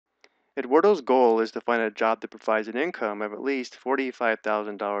Eduardo's goal is to find a job that provides an income of at least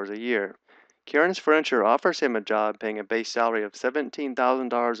 $45,000 a year. Kieran's Furniture offers him a job paying a base salary of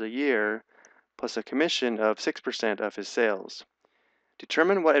 $17,000 a year plus a commission of 6% of his sales.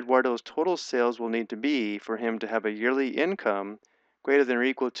 Determine what Eduardo's total sales will need to be for him to have a yearly income greater than or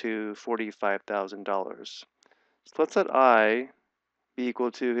equal to $45,000. So let's let I be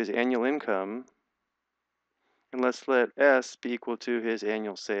equal to his annual income, and let's let S be equal to his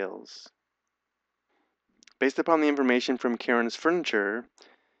annual sales. Based upon the information from Kieran's Furniture,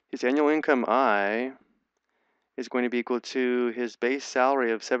 his annual income I is going to be equal to his base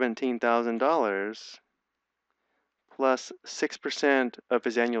salary of $17,000 plus 6% of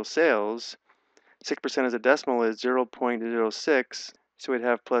his annual sales. 6% as a decimal is 0.06, so we'd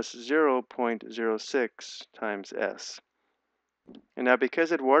have plus 0.06 times S. And now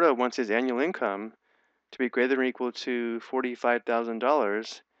because Eduardo wants his annual income to be greater than or equal to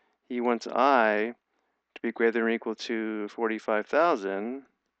 $45,000, he wants I to be greater than or equal to 45,000,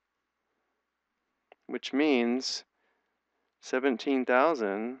 which means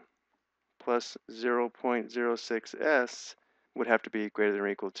 17,000 plus 0.06s would have to be greater than or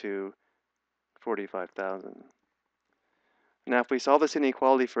equal to 45,000. Now if we solve this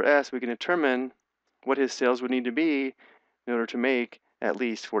inequality for S, we can determine what his sales would need to be in order to make at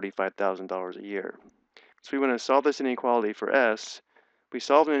least $45,000 a year. So we want to solve this inequality for S. We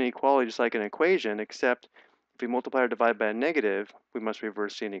solve an inequality just like an equation, except if we multiply or divide by a negative, we must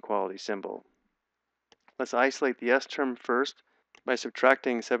reverse the inequality symbol. Let's isolate the S term first by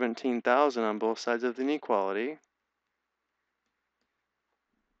subtracting 17,000 on both sides of the inequality.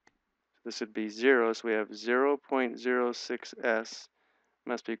 This would be 0, so we have 0.06s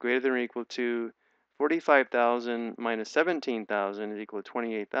must be greater than or equal to 45,000 minus 17,000 is equal to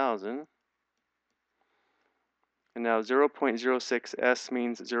 28,000. And now 0.06s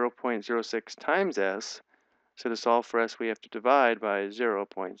means 0.06 times s, so to solve for s we have to divide by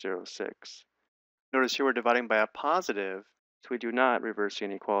 0.06. Notice here we're dividing by a positive, so we do not reverse the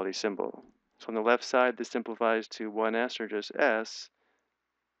inequality symbol. So on the left side this simplifies to 1s or just s.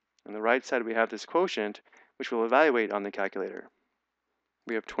 On the right side we have this quotient, which we'll evaluate on the calculator.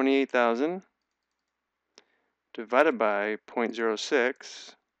 We have 28,000 divided by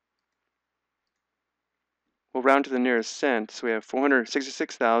 0.06. We'll round to the nearest cent, so we have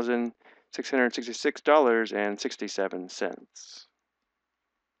 $466,666.67.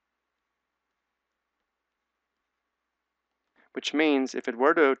 Which means if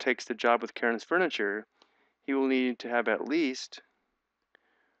Eduardo takes the job with Kieran's Furniture, he will need to have at least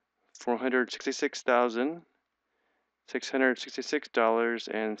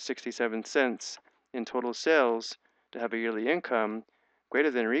 $466,666.67 in total sales to have a yearly income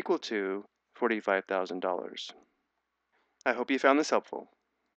greater than or equal to $45,000. I hope you found this helpful.